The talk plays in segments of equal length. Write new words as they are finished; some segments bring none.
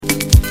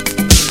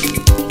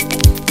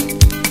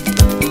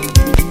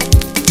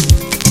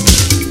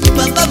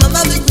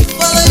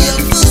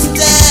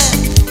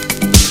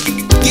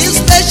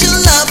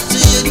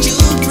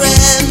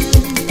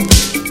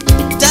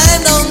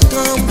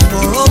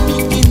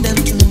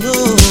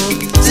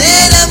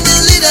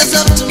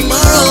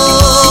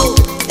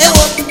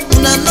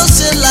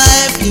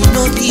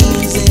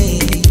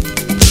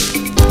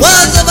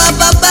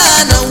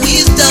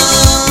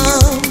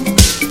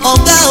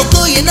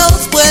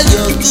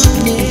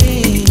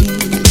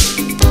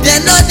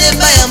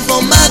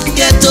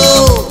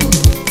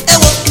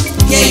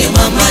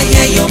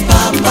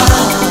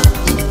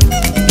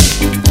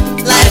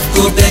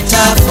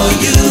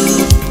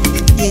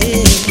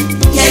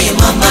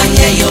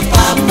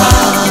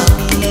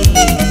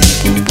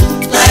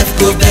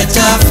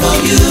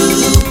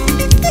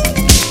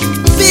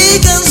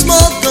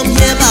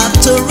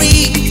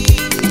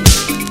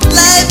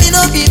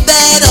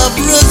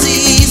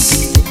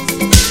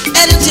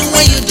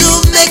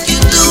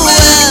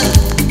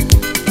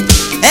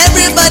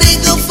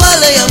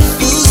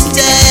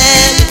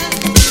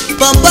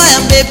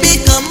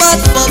not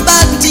for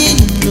bad thing,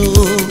 no.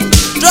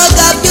 Drug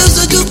abuse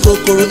ojú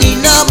kòkòrò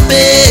iná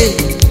pé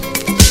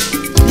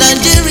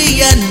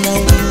Nigeria na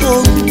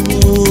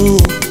home.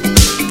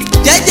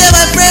 Jeje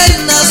my friend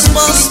na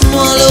small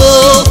small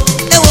oh.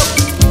 Ewo,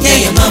 hear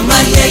your mama,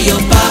 hear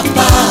your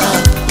papa.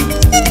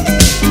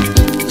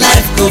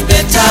 Life go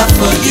better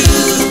for you.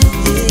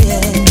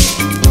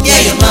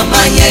 Hear your mama,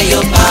 hear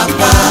your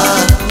papa.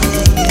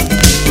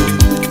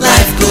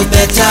 Life go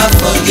better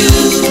for you.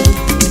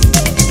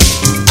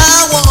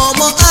 Àwọn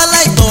ọmọ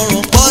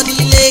aláìgbọràn kọ́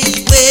nílé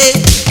ìwé,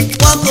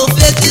 wọn kò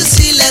fetí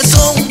sílẹ̀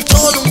sóhun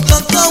tó lù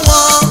kankan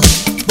wọn.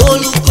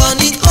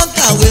 Olùkọ́ni kọ́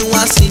kàwé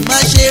wọn sì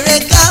máa ṣeré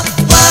ká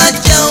wá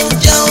jẹun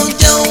jẹun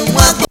jẹun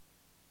wá gbọ́.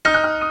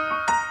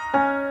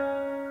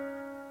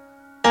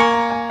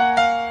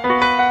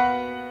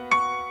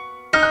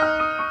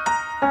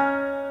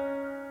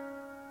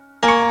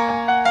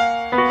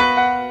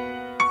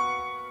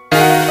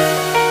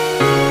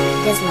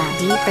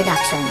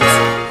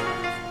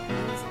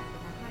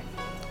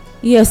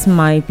 Yes,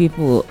 my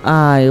people,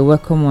 I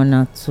welcome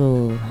you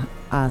to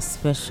our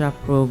special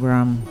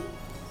program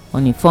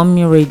on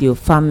Informing Radio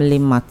Family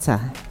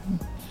Matter.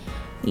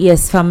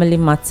 Yes, Family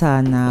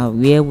Matter now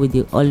where we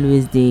dey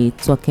always dey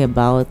talk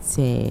about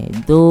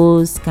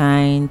those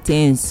kind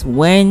things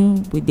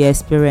when we dey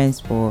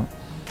experience for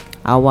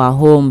our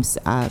homes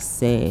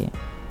as a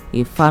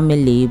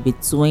family,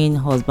 between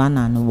husband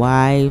and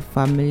wife,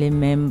 family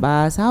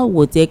members. How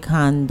we take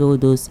handle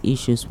those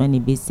issues when e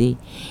be say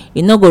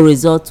e no go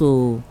result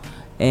to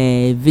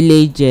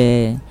village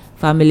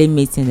family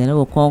meeting. They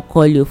no go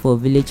call you for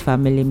village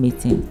family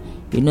meeting.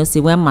 You know,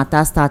 say when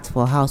matter start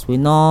for house, we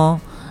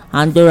no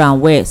handle am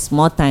well.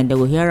 Small time they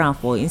go hear am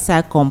for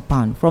inside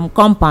compound. From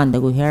compound they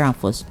go hear am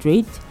for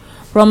street.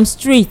 From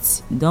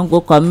street e don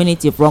go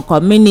community. From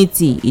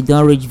community e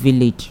don reach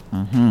village.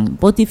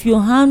 But if you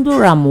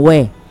handle am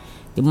well,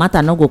 the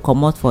matter no go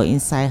comot for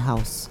inside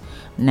house.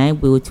 Na im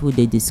be wetin we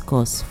dey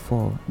discuss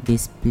for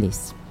this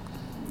place.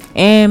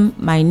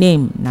 My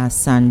name na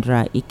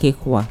Sandra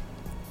Ikekwa.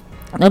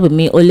 No be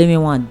me only me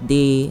one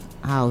dey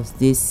house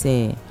this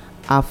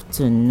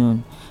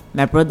afternoon.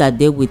 My brother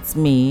dey with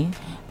me.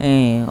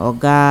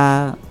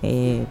 Oga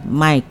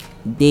Mike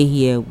dey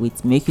here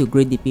with me. Make you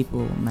greet the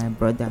people, my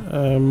brother.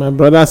 My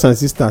brothers and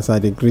sisters, I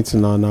dey greet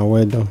una. Now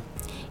well done.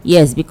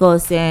 Yes,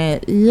 because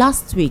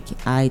last week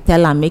I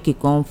tell am make he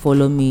come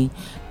follow me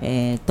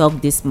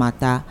talk this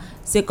matter.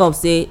 Sake of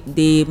say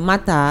the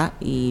matter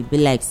e be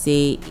like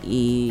say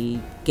e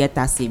get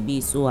as e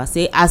be. So I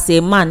say as a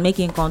man make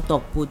him come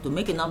talk put to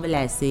make it not be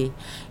like say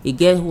e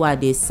get who I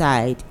dey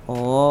side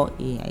or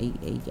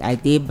I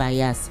dey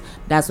bias.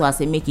 That's why I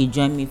say make he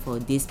join me for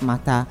this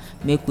matter.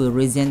 Make we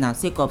reason am.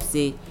 Sake of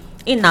say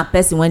in na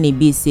person when he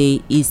be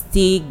say he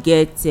still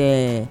get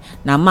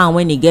na man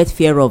when he get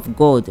fear of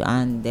God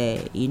and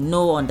he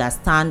no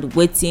understand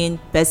wetin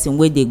person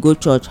wey dey go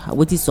church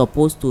wetin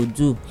suppose to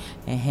do.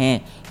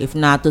 If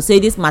na to say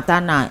this matter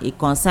na e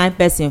concern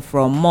person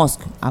from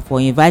mosque, I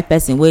for invite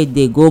person wey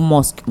dey go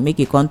mosque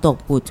make e come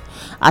talk put.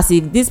 As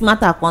if this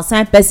matter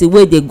concern person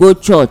wey dey go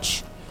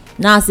church,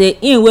 now say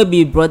him wey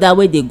be brother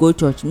wey dey go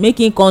church make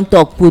him come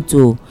talk put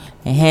o.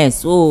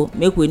 So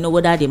make we know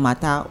whether the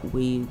matter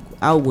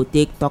how we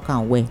take talk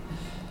am well.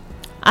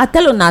 I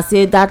tell una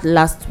say that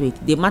last week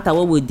the matter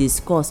wey we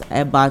discuss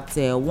about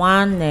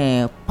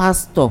one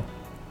pastor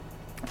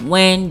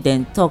when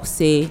dem talk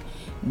say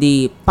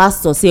the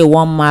pastor say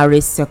wan marry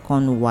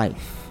second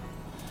wife,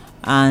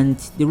 and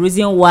the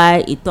reason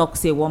why he talk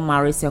say wan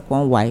marry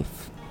second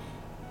wife,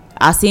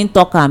 as him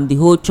talk am the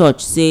whole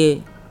church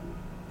say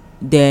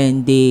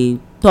dem dey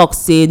talk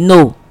say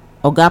no,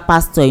 oga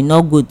pastor e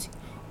no good.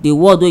 The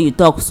word wey you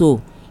talk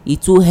so e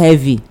too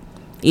heavy,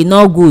 e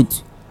no good.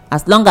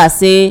 As long as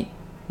say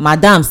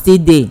madam still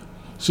dey,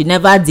 she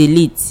never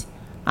delete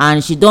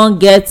and she don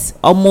get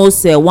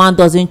almost 1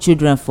 dozen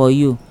children for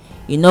you,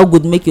 e no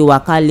good make you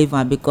waka leave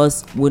am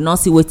because we no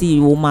see wetin the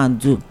woman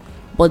do.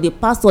 But the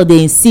pastor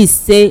dey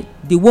insist say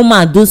the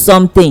woman do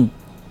something,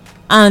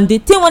 and the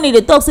thing when he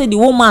dey talk say the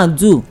woman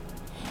do,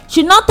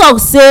 she no talk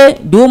say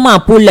the woman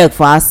put leg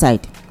for her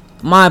side.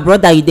 My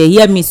brother, you dey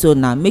hear me so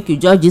now, make you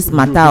judge this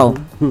matter o.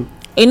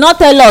 E no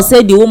tell us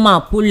say the woman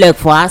put leg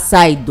for her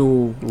side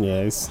o.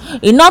 Yes.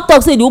 E no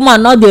talk say the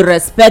woman no dey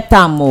respect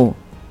am o.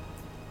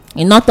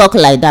 E no talk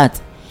like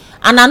that.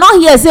 And I no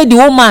hear say the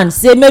woman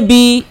say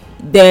maybe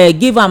they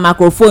give am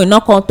microphone e no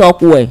come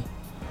talk well.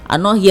 I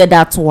no hear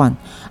that one.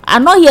 I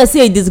no hear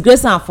say e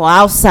disgrace am for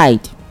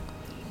outside.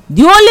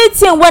 The only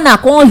thing when I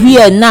come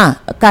hear now,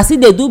 kasi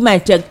dey do my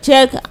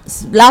check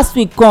last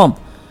week come,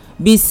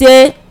 be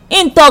say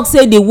him talk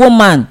say the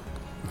woman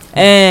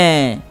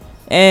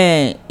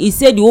he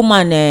say the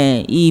woman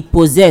he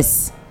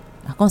possess.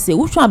 I come say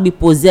which one be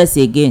possess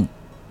again?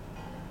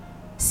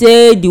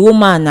 Say the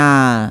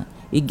woman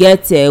he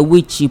get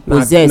witch he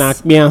possess.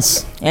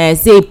 Say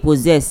he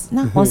possess.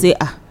 Now I come say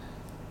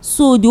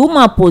so the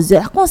woman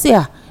possess. I come say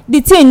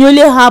the thing really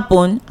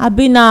happen. I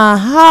be na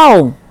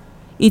how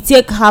it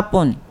take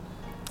happen.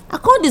 I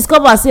come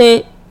discover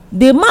say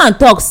the man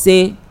talk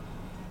say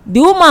the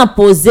woman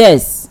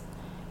possess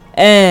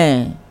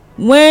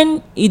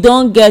when e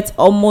don get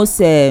almost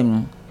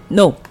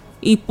no,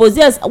 e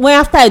possess when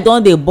after e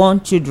don dey born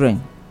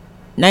children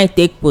na e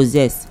take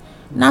possess.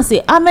 Now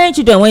say how many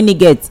children when e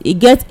get? E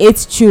get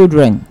 8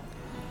 children.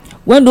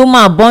 When the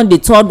woman born the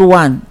 3rd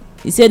one,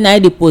 e say na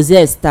the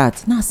possess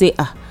start. Now say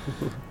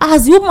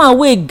as the woman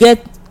wey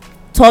get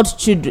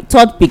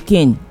 3rd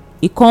pikin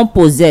e come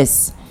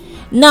possess.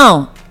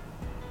 Now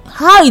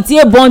how e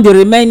take born the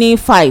remaining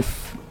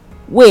 5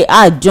 wey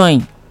add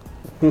join?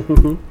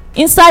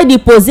 Inside the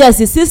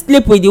possess e still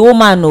sleep with the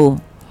woman o,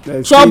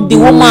 chop the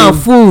woman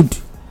food.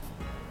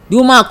 The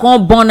woman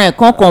come born and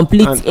come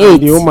complete 8.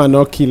 And the woman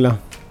no kill am.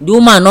 The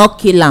woman no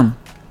kill am.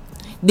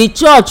 The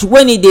church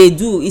when e dey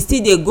do, e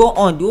still dey go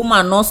on. The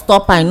woman no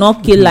stop am, e no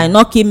kill am, e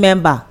no kill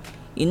member,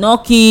 e no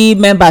kill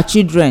member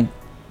children.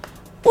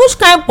 Which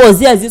kind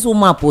possess this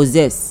woman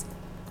possess?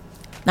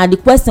 Na the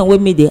question wey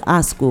me dey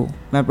ask o,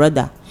 my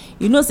brother.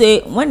 You know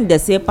say when they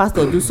say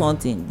pastor do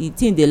something, the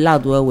thing dey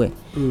loud well well.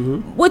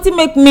 Wetin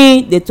make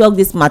me dey talk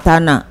this matter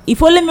now?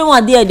 If only me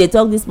one day dey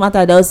talk this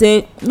matter, they go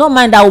say no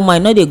mind that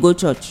woman, no dey go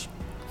church.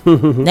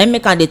 Na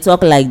make am dey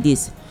talk like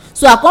this.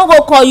 So I come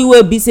go call you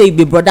wey be say you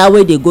be brother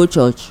wey dey go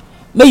church,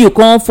 make you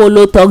come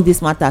follow talk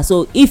this matter.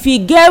 So if e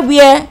get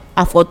where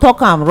I for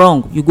talk am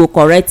wrong, you go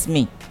correct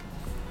me.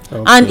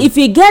 Okay. And if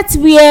e get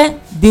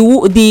where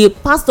the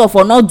pastor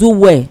for not do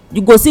well,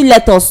 you go still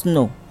let us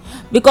know,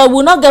 because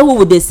we no get who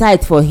we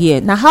decide for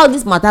here. Na how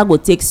this matter go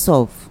take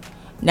solve,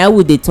 na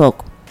we dey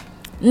talk.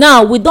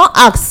 Now we don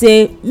ask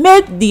say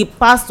make the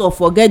pastor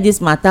forget this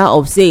matter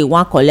of say e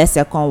wan collect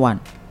 2nd one,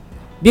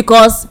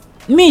 because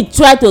me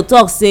try to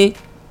talk say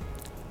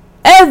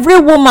every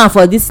woman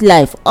for this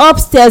life,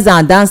 upstairs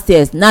and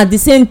downstairs, na the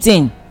same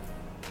thing.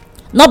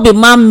 No be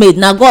man made,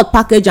 na God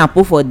package and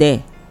put for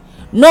there.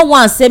 No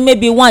one say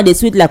maybe one dey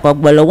sweet like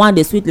ogbolo, one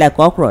dey sweet like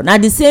okra. Na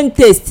the same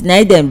taste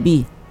na dem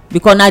be,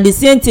 because na the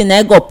same thing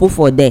na God put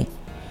for there.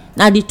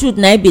 Na the truth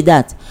na be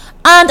that.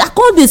 And I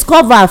come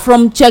discover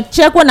from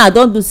check when I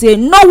don do say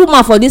no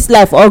woman for this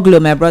life ugly,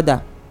 my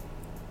brother.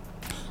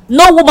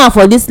 No woman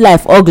for this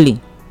life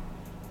ugly.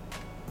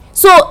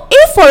 So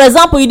if for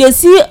example you dey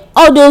see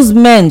all those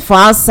men for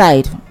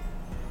outside,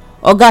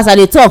 ogas I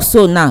dey talk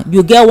so now,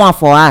 you get one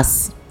for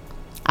us,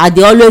 I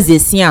dey always dey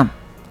see am,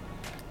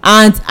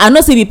 and I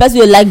know say the person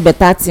wey like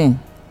better thing,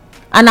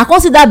 and I come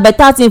see that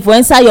better thing for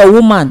inside your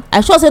woman.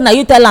 I sure say na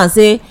you tell am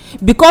say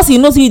because you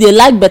know say you dey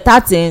like better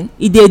thing,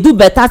 e dey do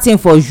better thing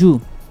for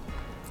you.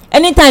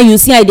 Anytime you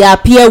see am, e dey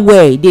appear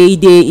well, e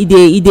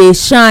dey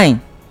shine,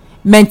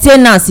 main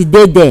ten ance e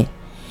dey there.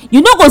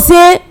 You no go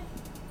say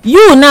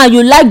you now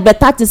you like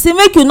better thing, say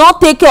make you no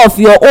take care of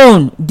your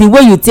own the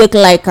way you take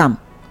like am.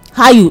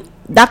 How you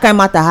that kind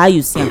matter, how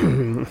you see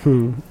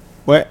am?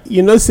 Well,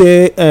 you know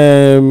say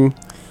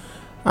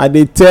I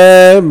dey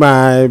tell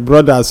my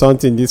brother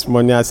something this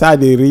morning. I say I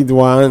dey read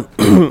one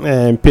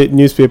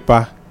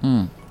newspaper,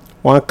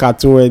 one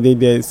cartoon where they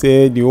there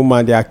say the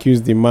woman dey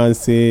accuse the man,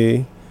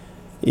 say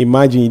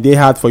imagine e dey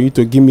hard for you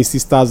to give me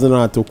 6,000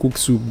 naira to cook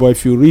soup, but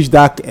if you reach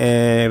that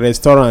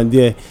restaurant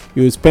there,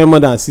 you spend more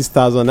than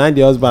 6,000. And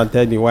the husband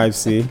tell the wife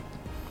say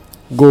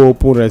go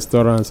open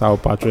restaurants, I will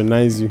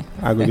patronize you,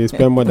 I go dey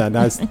spend more than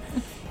that.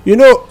 You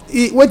know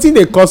wetin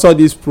dey cause all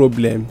this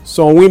problem?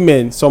 Some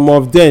women, some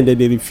of them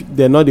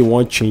they no dey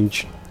wan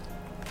change.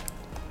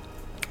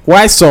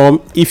 Why some,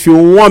 if you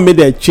want make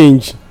dem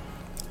change,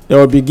 they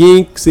will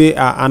begin say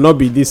I no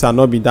be this, I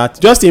no be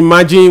that. Just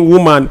imagine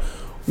woman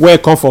wey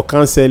come for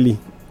counseling,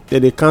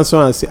 they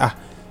counsel and say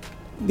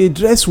they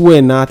dress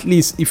well na, at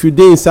least if you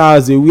dey inside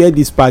house they wear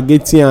the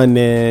spaghetti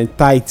and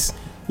tights.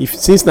 If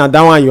since na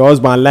that one your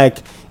husband like,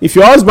 if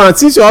your husband,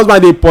 since your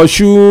husband dey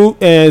pursue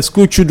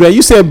school children,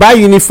 you say buy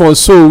uniform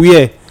so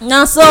wear,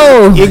 na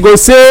so he go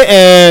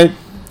say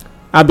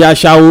I be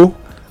ashawo,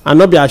 I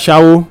no be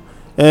ashawo,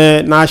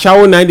 na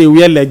ashawo na dey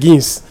wear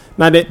leggings.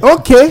 Na dey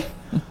okay,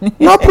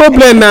 no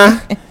problem na.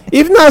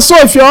 If na so,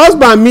 if your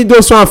husband meet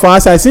those one for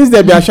outside, since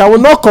they be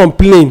ashawo, no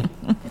complain.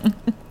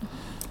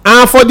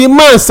 And for the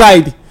man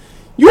side,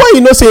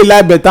 you know say you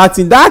like better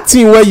thing, that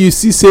thing where you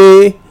see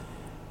say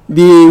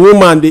the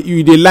woman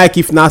you dey like,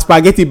 if na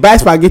spaghetti, buy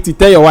spaghetti,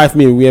 tell your wife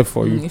make e wear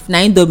for you. If na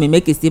indomie,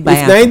 make e still buy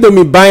am. If na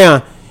indomie, buy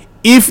am.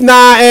 If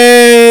na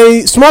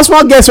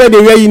small girls wey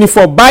dey wear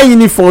uniform, buy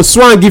uniform,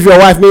 swan give your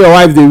wife, make your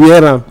wife dey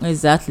wear am.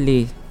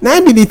 Exactly. Na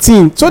be the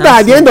thing, so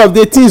that at the end of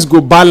the day things go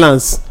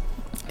balance.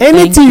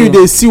 Anything you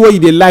dey see wey you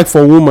dey like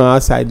for woman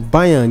outside,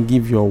 buy am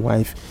give your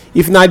wife.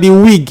 If na the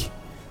wig,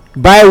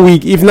 buy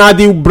wig. If na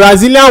the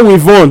Brazilian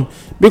weave on,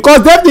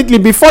 because definitely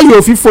before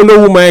you fit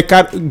follow woman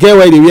get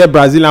where they wear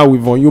Brazilian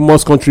weave on, you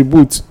must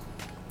contribute.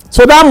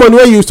 So that money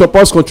wey you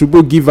suppose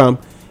contribute, give am,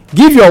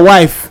 give your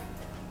wife.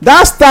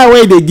 That style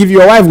wey they give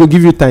your wife go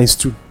give you times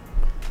 2.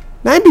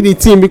 Na be the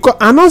thing, because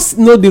I no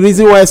know the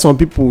reason why some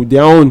people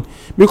their own,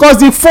 because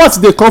the fault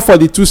dey come for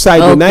the two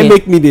sides. Okay. Na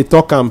make me dey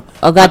talk am.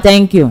 Oga,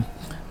 thank you.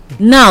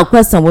 Now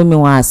question wey me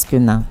wan ask you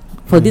now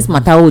for this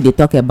matter wey we dey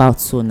talk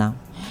about so now,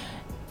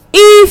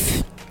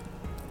 if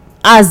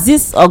as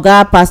this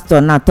oga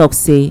pastor now talk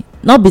say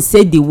no be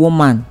say the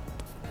woman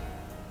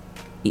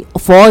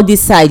for all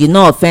this side you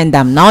no offend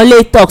am na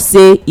only talk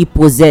say e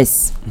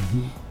possess.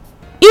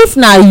 If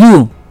na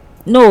you,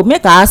 no,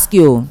 make I ask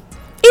you,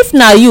 if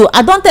na you,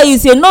 I don tell you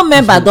say no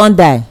member don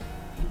die,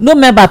 no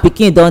member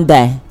pikin don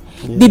die,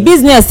 the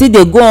business still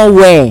dey go on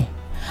well,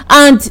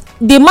 and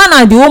the man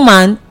and the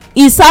woman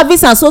e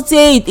service am so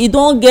tey e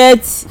don get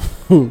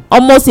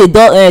almost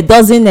a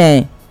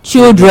dozen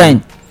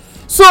children.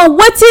 So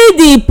wetin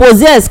the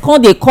possess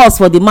come dey cause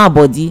for the man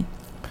body?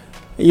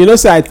 You know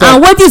say I talk,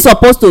 and wetin e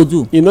suppose to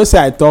do? You know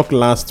say I talk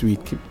last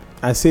week,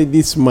 I say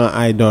this man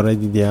hide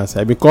already dey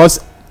outside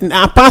because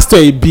na pastor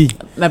e be.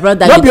 My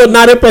brother, no be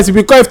ordinary person,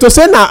 because if to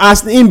say na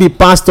as him be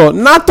pastor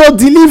na to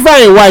deliver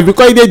him wife,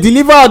 because he dey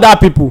deliver other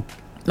people.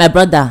 My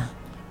brother,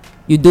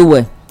 you do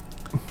well.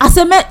 I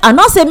say make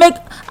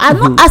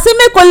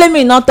only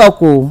me not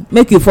talk o,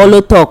 make you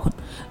follow talk,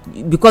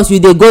 because you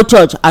dey go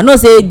church. I know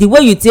say the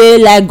way you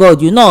take like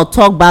God, you no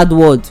talk bad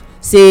word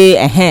say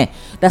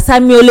that's why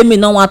only me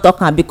no wan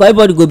talk am, because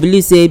everybody go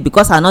believe say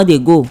because I no dey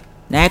go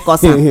na I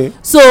cause am.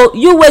 So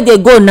you wey dey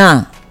go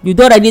now, you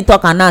don already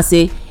talk am now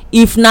say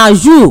if na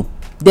you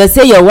dey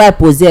say your wife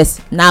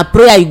possess, na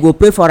prayer you go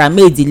pray for am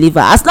make e deliver,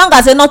 as long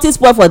as say nothing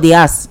spoil for the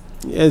house.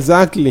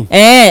 Exactly.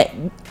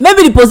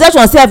 Maybe the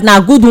possession sef na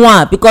good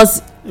one,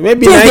 because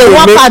maybe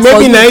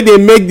na e dey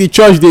make the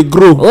church dey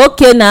grow.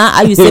 Okay na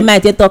how you say make I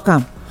take talk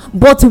am,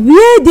 but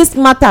where this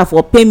matter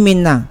for pain me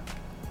now,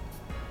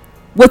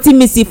 wetin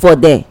me see for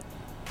there?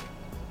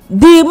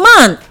 The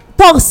man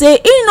talk say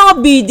he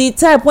no be the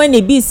type when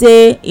e be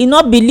say he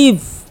no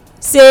believe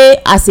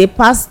say as a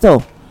pastor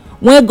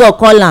when God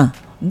call am,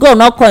 God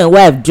no call him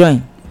wife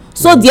join.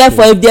 So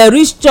therefore if they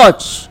reach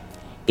church,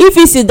 if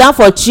he sit down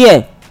for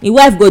chair, him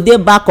wife go dey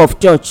back of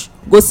church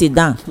go sit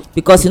down,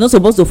 because he no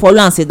suppose to follow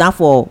am sit down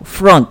for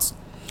front.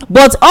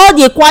 But all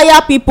the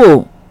choir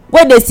people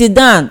wey dey sit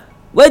down,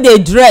 wey dey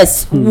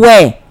dress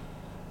well,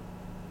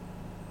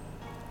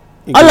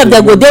 all of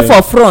them go dey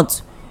for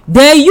front.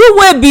 Then you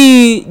wey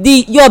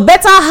be your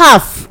better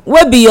half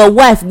wey be your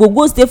wife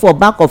go stay for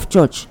back of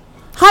church.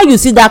 How you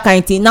see that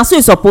kind thing? Na so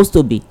e suppose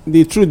to be.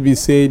 The truth be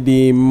say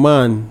the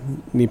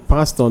man, the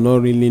pastor no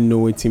really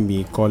know wetin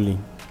be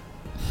calling.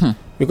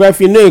 Because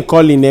if you know a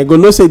calling, you go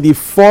know say the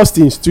first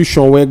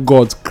institution wey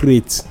God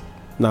create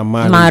na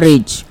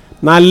marriage.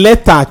 Na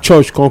later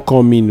church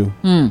come in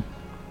o.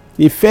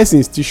 The first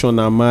institution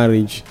na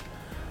marriage,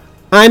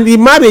 and the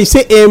marriage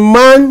say a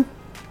man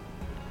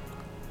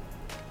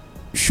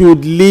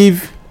should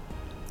leave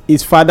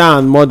his father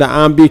and mother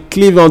and be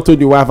cleaved unto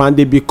the wife, and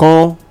they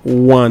become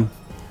one.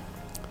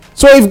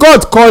 So if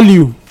God call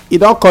you, he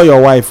don call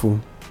your wife o.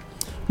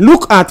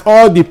 Look at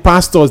all the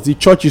pastors, the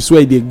churches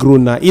where they grow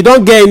now. You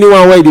don't get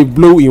anyone where they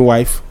blow in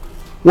wife,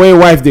 when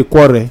wife they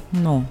quarrel.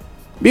 No.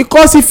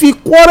 Because if you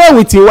quarrel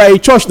with him, why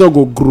church not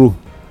go grow?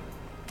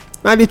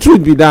 Now the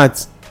truth be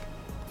that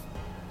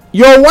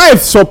your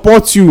wife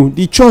supports you,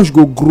 the church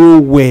go grow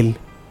well.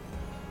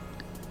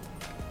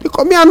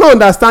 Because me I no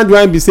understand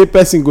why be say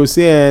person go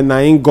say na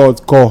in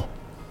God call.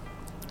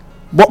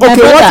 But okay,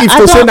 brother, what if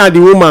to say na the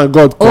woman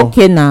God call?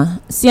 Okay na,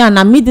 see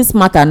na me this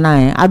matter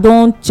now I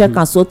don check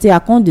am so tey I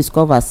come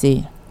discover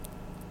say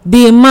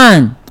the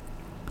man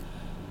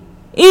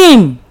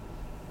him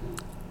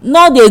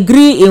no dey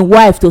gree him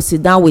wife to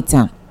sit down with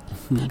am.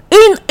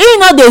 He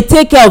no dey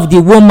take care of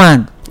the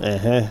woman.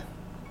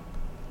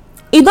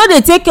 He no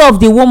dey take care of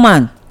the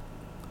woman.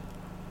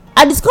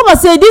 I discover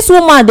say this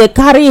woman dey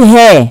carry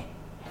hair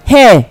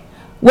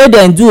wey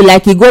dem do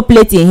like e go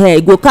plait im hair,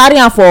 e go carry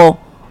am for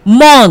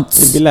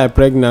months. E be like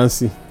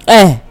pregnancy.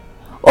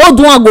 Old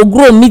one go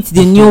grow meet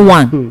the new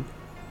one.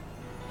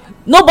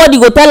 Nobody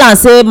go tell am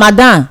say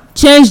madam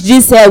change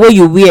this hair wey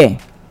you wear.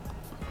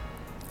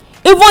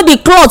 Even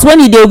the cloth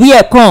wey e dey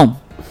wear come,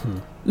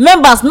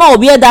 members no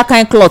wear that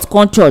kind cloth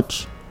come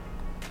church.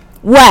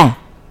 Why?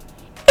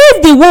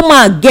 If the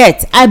woman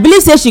get, I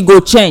believe say she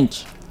go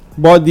change.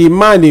 But the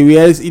man dey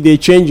wear, e dey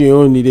change im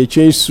own, e dey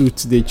change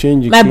suit, dey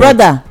change my cloth.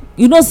 Brother,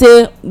 you know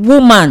say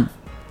woman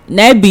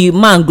na be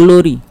man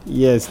glory.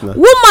 Yes na.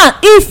 Woman,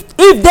 if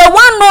they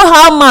wan know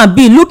how man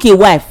be, look im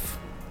wife.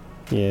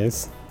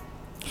 Yes.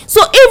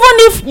 So even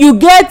if you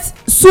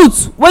get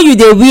suit wey you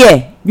dey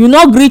wear, you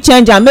no gree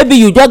change am, maybe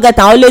you just get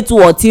am only 2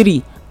 or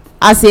 3,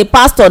 as a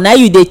pastor na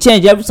you dey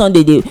change every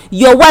Sunday, dey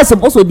your wife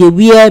suppose to dey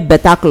wear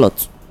better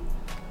cloth.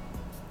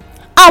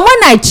 And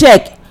when I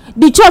check,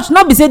 the church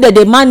no be say dem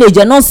dey manage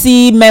and no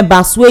see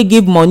members wey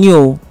give money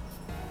o.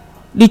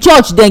 The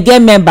church dem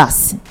get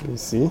members. You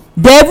see,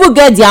 they even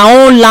get their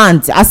own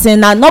land, as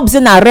in na no be say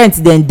na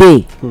rent dem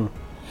dey.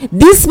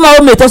 This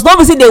small mate no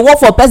be say dey work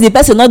for person, the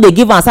person no dey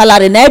give am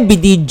salary, na be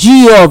the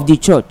GO of the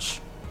church.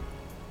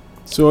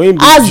 So him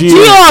be as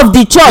GO of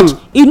the church,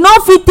 he no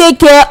fit take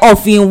care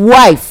of him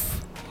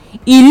wife.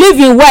 He leave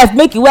him wife,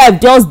 make him wife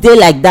just dey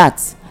like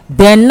that.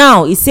 Then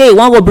now he say he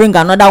wan go bring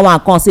another one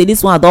come, say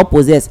this one don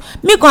possess.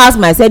 Me come ask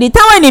myself, the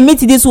time when he meet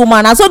this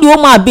woman, na so the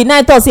woman be, na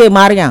he talk say he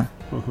marry am.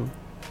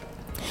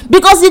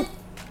 Because the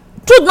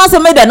truth not say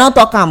make dem no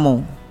talk am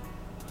o.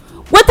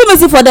 Wetin me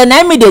see for the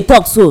na me dey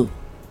talk so.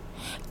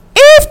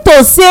 If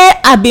to say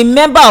I be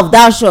member of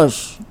that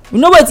church, you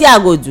know wetin I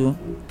go do?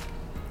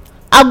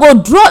 I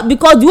go draw,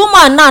 because the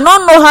woman now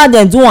no know how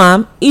dem do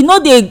am. E no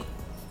dey,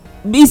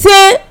 be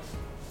say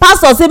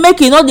pastor say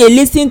make e no dey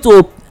lis ten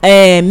to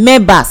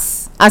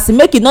members, as in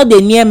make e no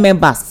dey near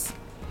members,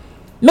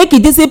 make e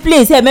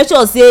discipline say make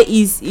sure say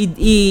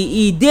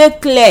e dey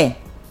clear,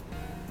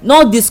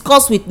 no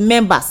discuss with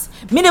members.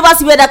 Me never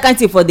see where that kind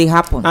thing for dey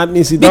happen.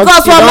 Because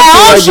for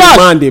my own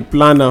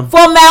church,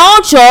 for my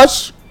own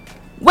church,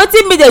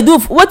 wetin we dey do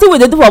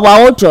for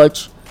our own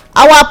church,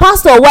 our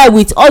pastor wife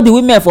with all the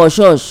women for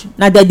church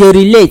na dem dey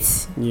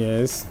relate.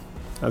 Yes,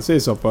 that's how e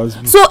suppose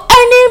be. So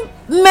any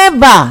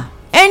member,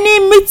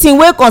 any meeting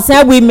wey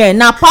concern women,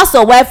 na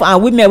pastor wife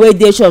and women wey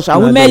dey church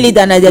and women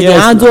leader na dem dey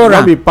handle am.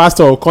 No be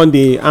pastor go come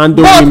dey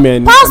handle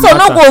women. But pastor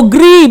no go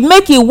gree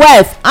make im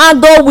wife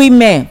handle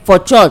women for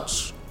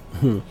church.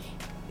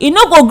 E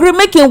no go gree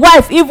make im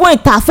wife even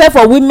interfere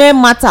for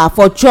women matter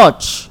for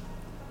church.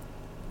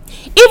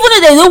 Even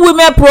if dem do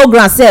women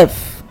program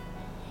sef,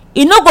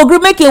 e no go gree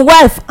make im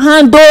wife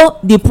handle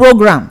the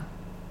program.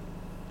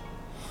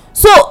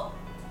 So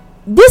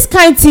this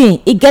kind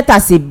thing e get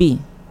as e be,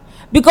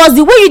 because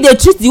the way you dey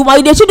treat the woman,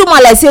 you dey treat the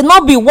woman like say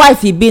no be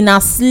wife e be, na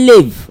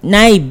slave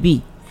na e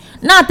be.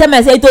 Now tell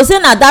me say to say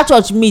na that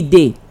church me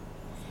dey,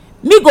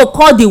 me go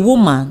call the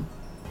woman,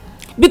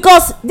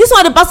 because this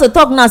one the pastor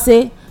talk now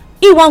say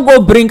he wan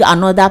go bring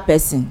another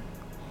person,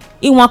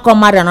 he wan come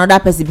marry another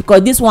person,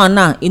 because this one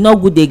now e no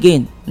good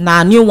again,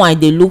 na new one e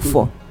dey look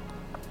for.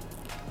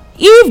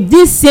 If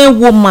this same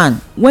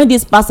woman, when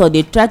this pastor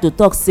dey try to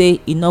talk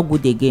say e no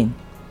good again,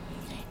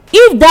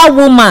 if that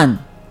woman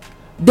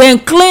dem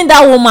clean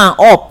that woman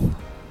up,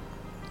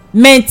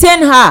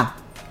 maintain her,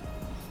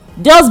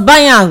 just buy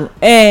am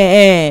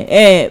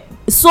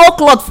sew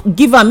cloth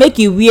give am make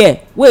e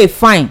wear wey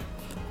fine,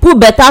 put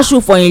better shoe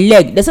for im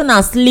leg, dey say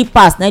na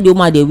slippers na the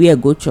woman dey wear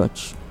go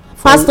church.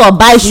 Pastor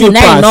buy shoe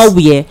na e no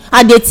wear,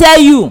 I dey tell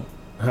you.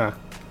 That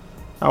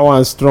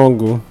one strong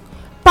o.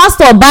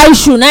 Pastor buy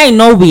shoe na e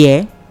no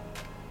wear.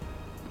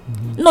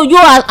 No, you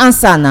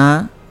answer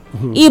na.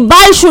 He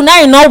buy shoe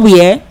na e no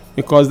wear.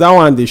 Because that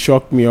one dey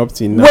shock me up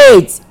till now.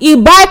 Wait, he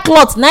buy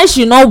cloth na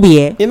she no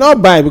wear. He no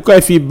buy, because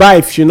if he buy,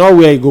 if she no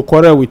wear, he go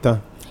quarrel with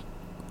her.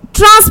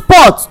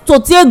 Transport to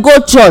take go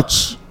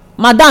church,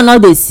 madam no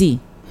dey see.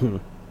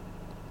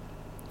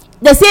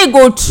 They say e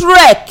go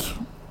trek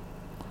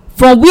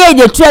from where e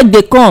dey trek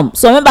dey come.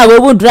 Some member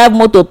go even drive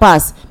motor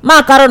pass.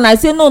 Man carry on, I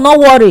say no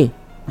worry.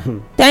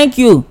 Thank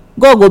you,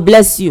 God go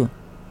bless you.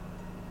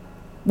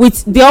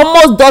 With the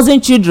almost dozen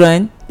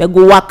children, they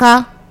go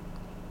waka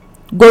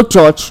go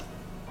church.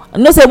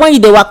 You know say when you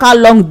dey waka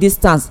long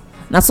distance,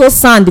 na so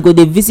sand go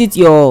dey visit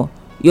your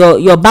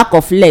back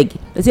of leg.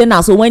 They say na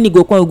so when you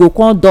go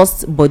come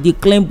dust body,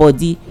 clean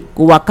body,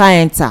 go waka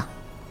enter.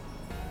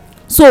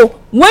 So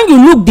when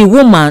you look the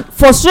woman,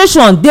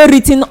 frustration dey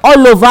written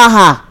all over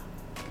her,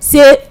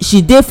 say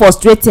she dey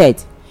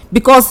frustrated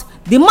because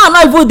the man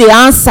no even dey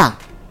answer.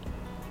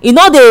 E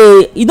no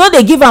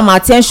dey give am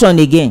at ten tion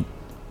again.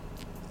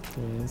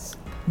 Yes.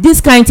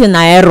 This kind thing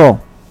na error.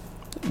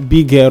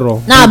 Big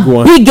error. Na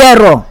big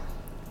error.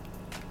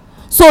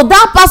 So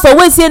that pastor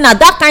wey say na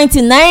that kind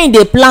thing na him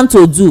dey plan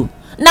to do,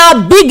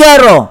 na big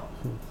error.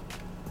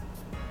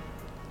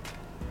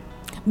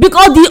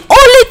 Because the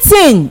only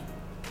thing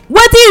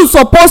wetin you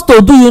suppose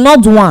to do, you no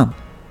do am.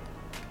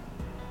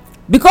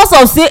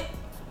 Because of say,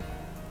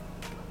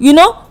 you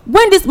know,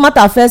 when this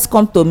matter first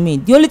come to me,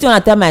 the only thing I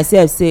tell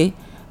myself say,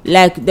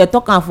 like they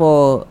talk am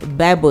for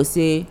Bible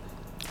say,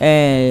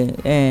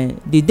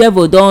 the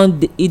devil don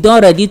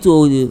ready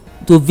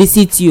to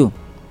visit you.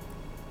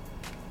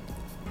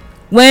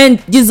 When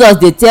Jesus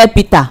dey tell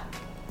Peter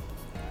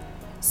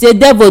say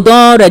devil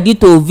don ready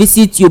to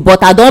visit you,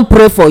 but I don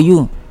pray for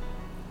you,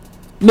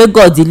 make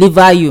God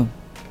deliver you.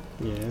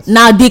 Yes.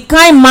 Na the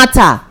kind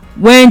matter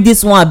when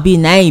this one be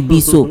na e be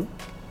so.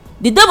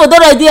 The devil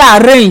don already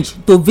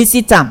arrange to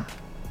visit am.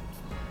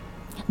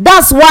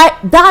 That's why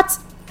that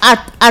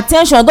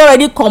attention don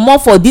already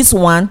comot for this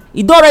one.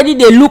 E don already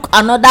dey look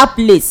another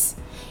place.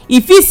 E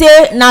feel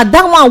say na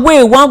that one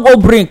wey e wan go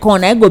bring come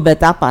na e go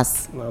better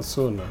pass. Na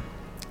so na.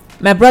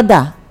 My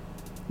brother,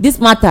 this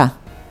matter,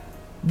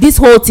 this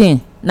whole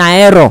thing na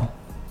error.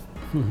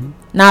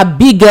 Na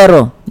big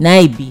error na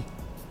e be.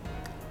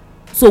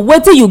 So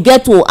wetin you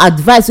get to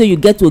advise wey you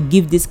get to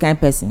give this kind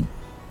person?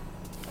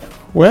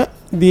 Well,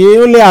 the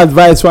only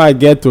advice wey I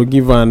get to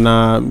give am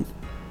na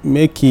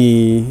make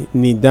he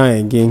kneel down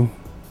again,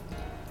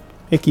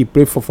 make he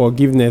pray for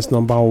forgiveness,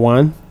 number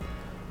one.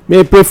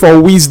 Make he pray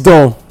for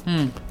wisdom,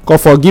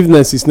 because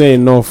forgiveness is not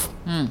enough.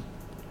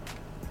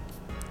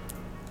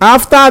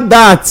 After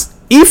that,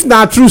 if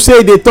na true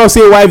say dey talk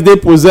say wife dey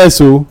possess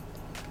o,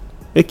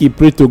 make he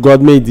pray to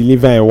God make he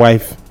deliver him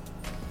wife,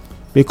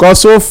 because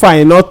so far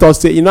he no talk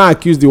say, he no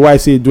accuse the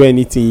wife say he do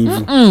anything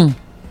evil.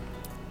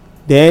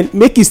 Then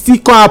make he still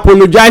come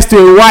apologize to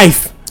him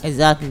wife.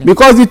 Exactly.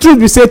 Because the truth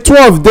be say two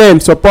of them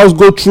suppose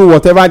go through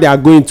whatever they are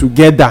going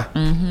together.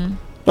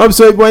 No be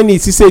so when he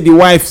see say the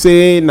wife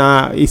say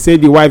na, he say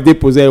the wife dey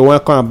possess, he wan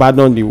come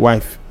abandon the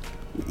wife.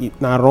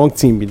 Na wrong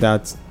thing be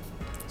that.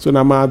 so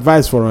na my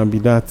advice for am be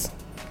that.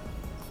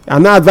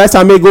 And na advice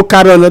am make go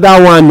carry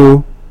another one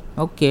o.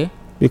 Okay.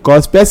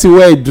 Because person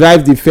wey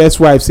drive the first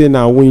wife say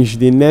na winch,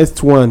 the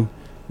next one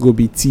go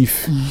be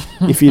thief.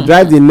 If he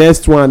drive the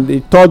next one,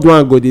 the third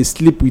one go dey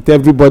sleep with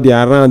everybody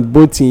around,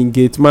 both him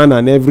gate man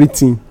and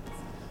everything.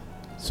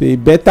 So he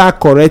better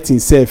correct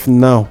himself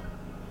now,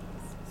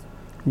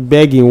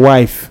 beg him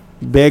wife,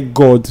 beg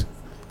God.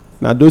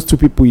 Na those two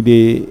people e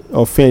dey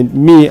offend.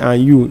 Me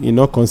and you, e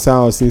no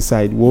concern us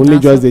inside. We only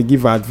just dey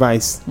give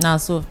advice. Na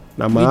so.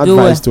 Na my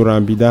advice to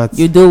am be that.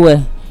 You do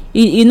well.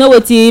 You know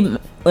wetin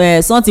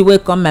something wey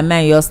come my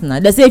mind just now.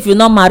 They say if you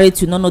no married,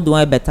 you no know the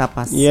one better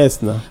pass.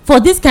 Yes na. For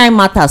this kind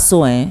matter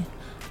so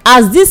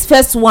as this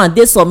first one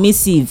dey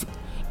submissive,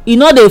 e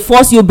no dey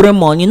force you bring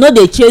money, e no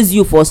dey chase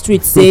you for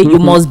street say you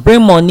must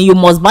bring money, you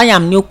must buy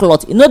am new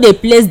cloth, e no dey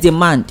place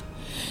demand.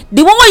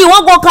 The one wey you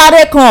wan go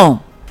carry come,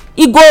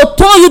 e go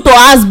turn you to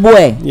house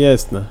boy.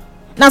 Yes na.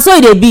 Na so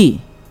e dey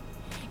be.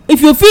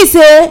 If you feel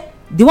say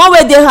the one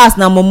wey dey house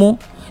na mumu,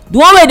 the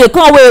one wey dey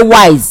come wey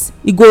wise,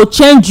 e go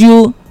change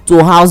you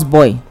to house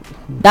boy.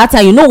 That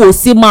time you no go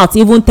see mouth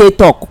even take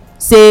talk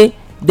say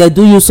dey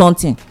do you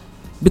something,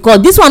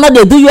 because this one no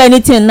dey do you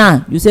anything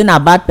now you say na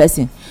bad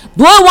person.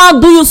 The one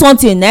wan do you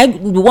something na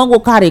you wan go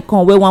carry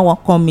come wey wan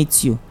come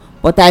meet you.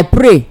 But I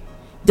pray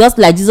just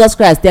like Jesus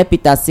Christ tell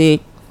Peter say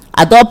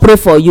I don pray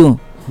for you,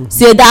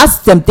 say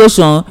that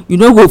temptation you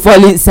no go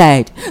fall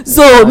inside.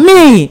 So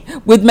me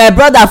with my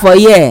brother for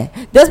here,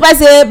 despite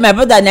say my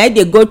brother na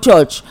dey go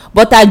church,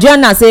 but I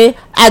join am say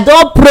I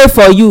don pray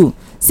for you,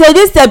 say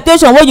this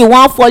temptation wey you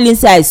wan fall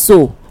inside,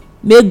 so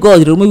make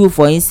God remove you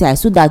for inside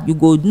so that you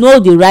go know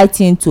the right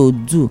thing to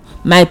do.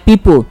 My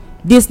people,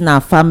 this na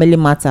family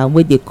matter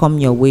wey dey come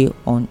your way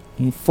on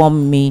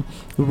Inform Me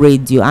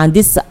Radio. And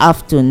this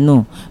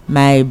afternoon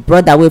my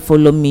brother wey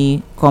follow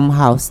me come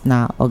house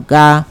na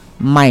Oga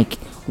Mike,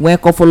 wey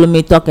come follow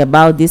me talk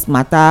about this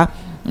matter,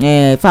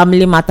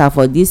 family matter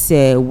for this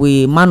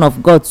we man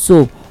of God,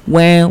 so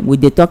when we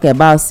dey talk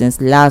about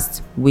since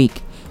last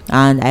week.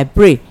 And I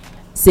pray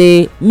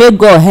say make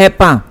God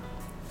help am,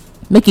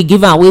 make he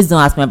give am wisdom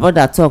as my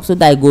brother talk, so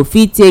that he go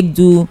fit take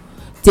the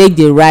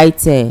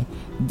right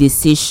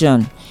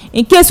decision.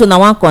 In case una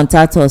wan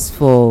contact us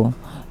for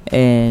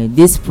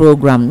this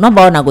program,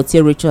 number una go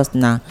take reach us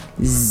na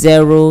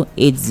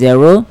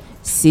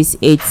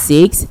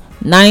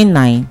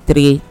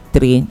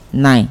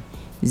 080-686-99339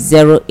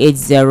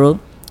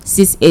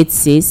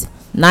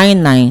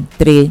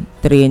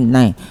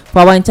 080-686-99339. For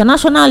our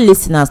international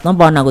listeners,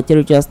 number una go take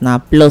reach us na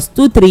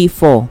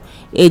 +234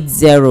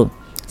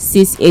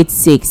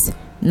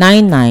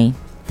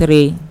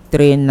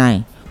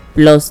 80-686-99339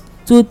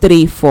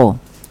 +234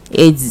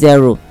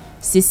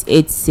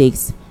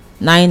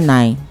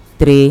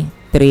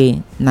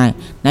 80-686-99339.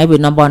 na be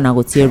number una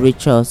go take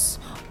reach us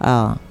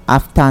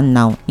after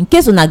now. In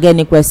case una get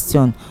any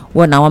question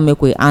wey una wan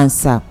make we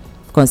answer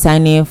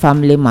concerning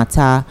family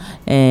matter,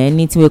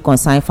 anything wey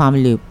concern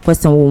family,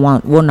 question wey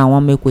una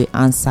wan make we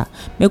answer,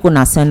 make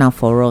una send am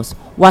for us,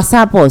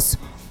 WhatsApp us,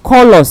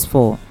 call us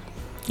for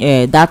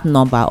that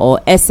number, or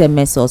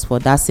SMS us for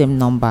that same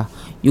number.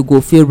 You go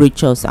fit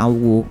reach us and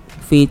we go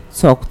fit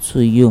talk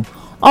to you.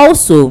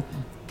 Also,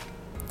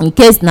 in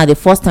case na the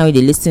first time you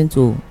dey lis ten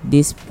to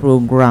this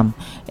program,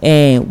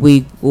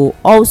 we go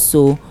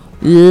also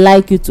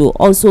like you to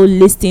also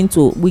lis ten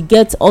to, we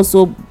get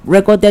also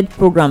recorded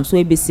programs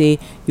wey be say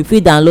you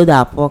fit download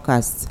our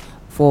podcast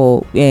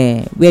for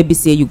where be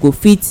say you go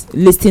fit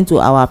lis ten to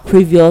our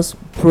previous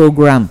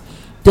program.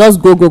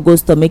 Just go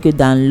store, make you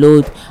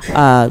download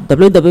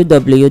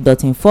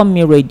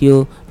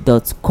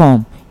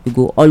www.informmeradio.com. You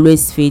go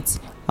always fit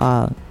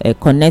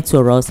connect to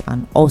us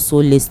and also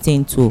lis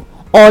ten to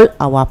all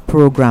our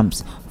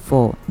programs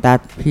for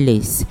that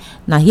place.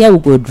 Now here we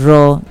go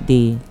draw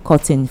the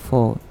curtain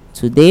for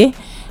today,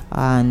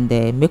 and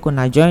make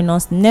una join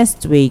us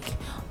next week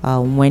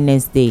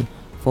Wednesday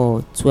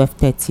for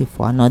 12:30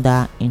 for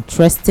another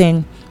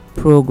interesting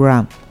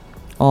program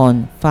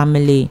on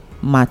family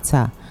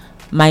matter.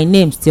 My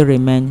name still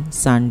remain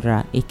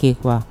Sandra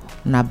Ikekwa.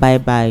 Na bye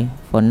bye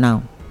for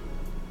now.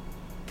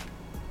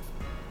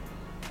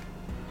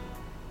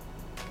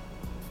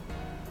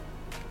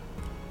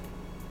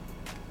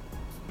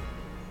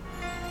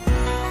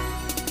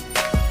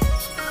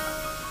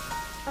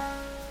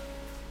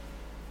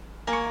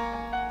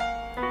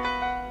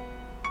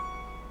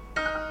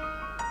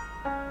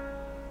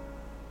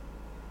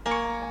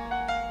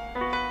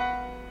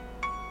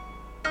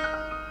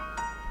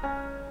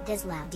 This loud.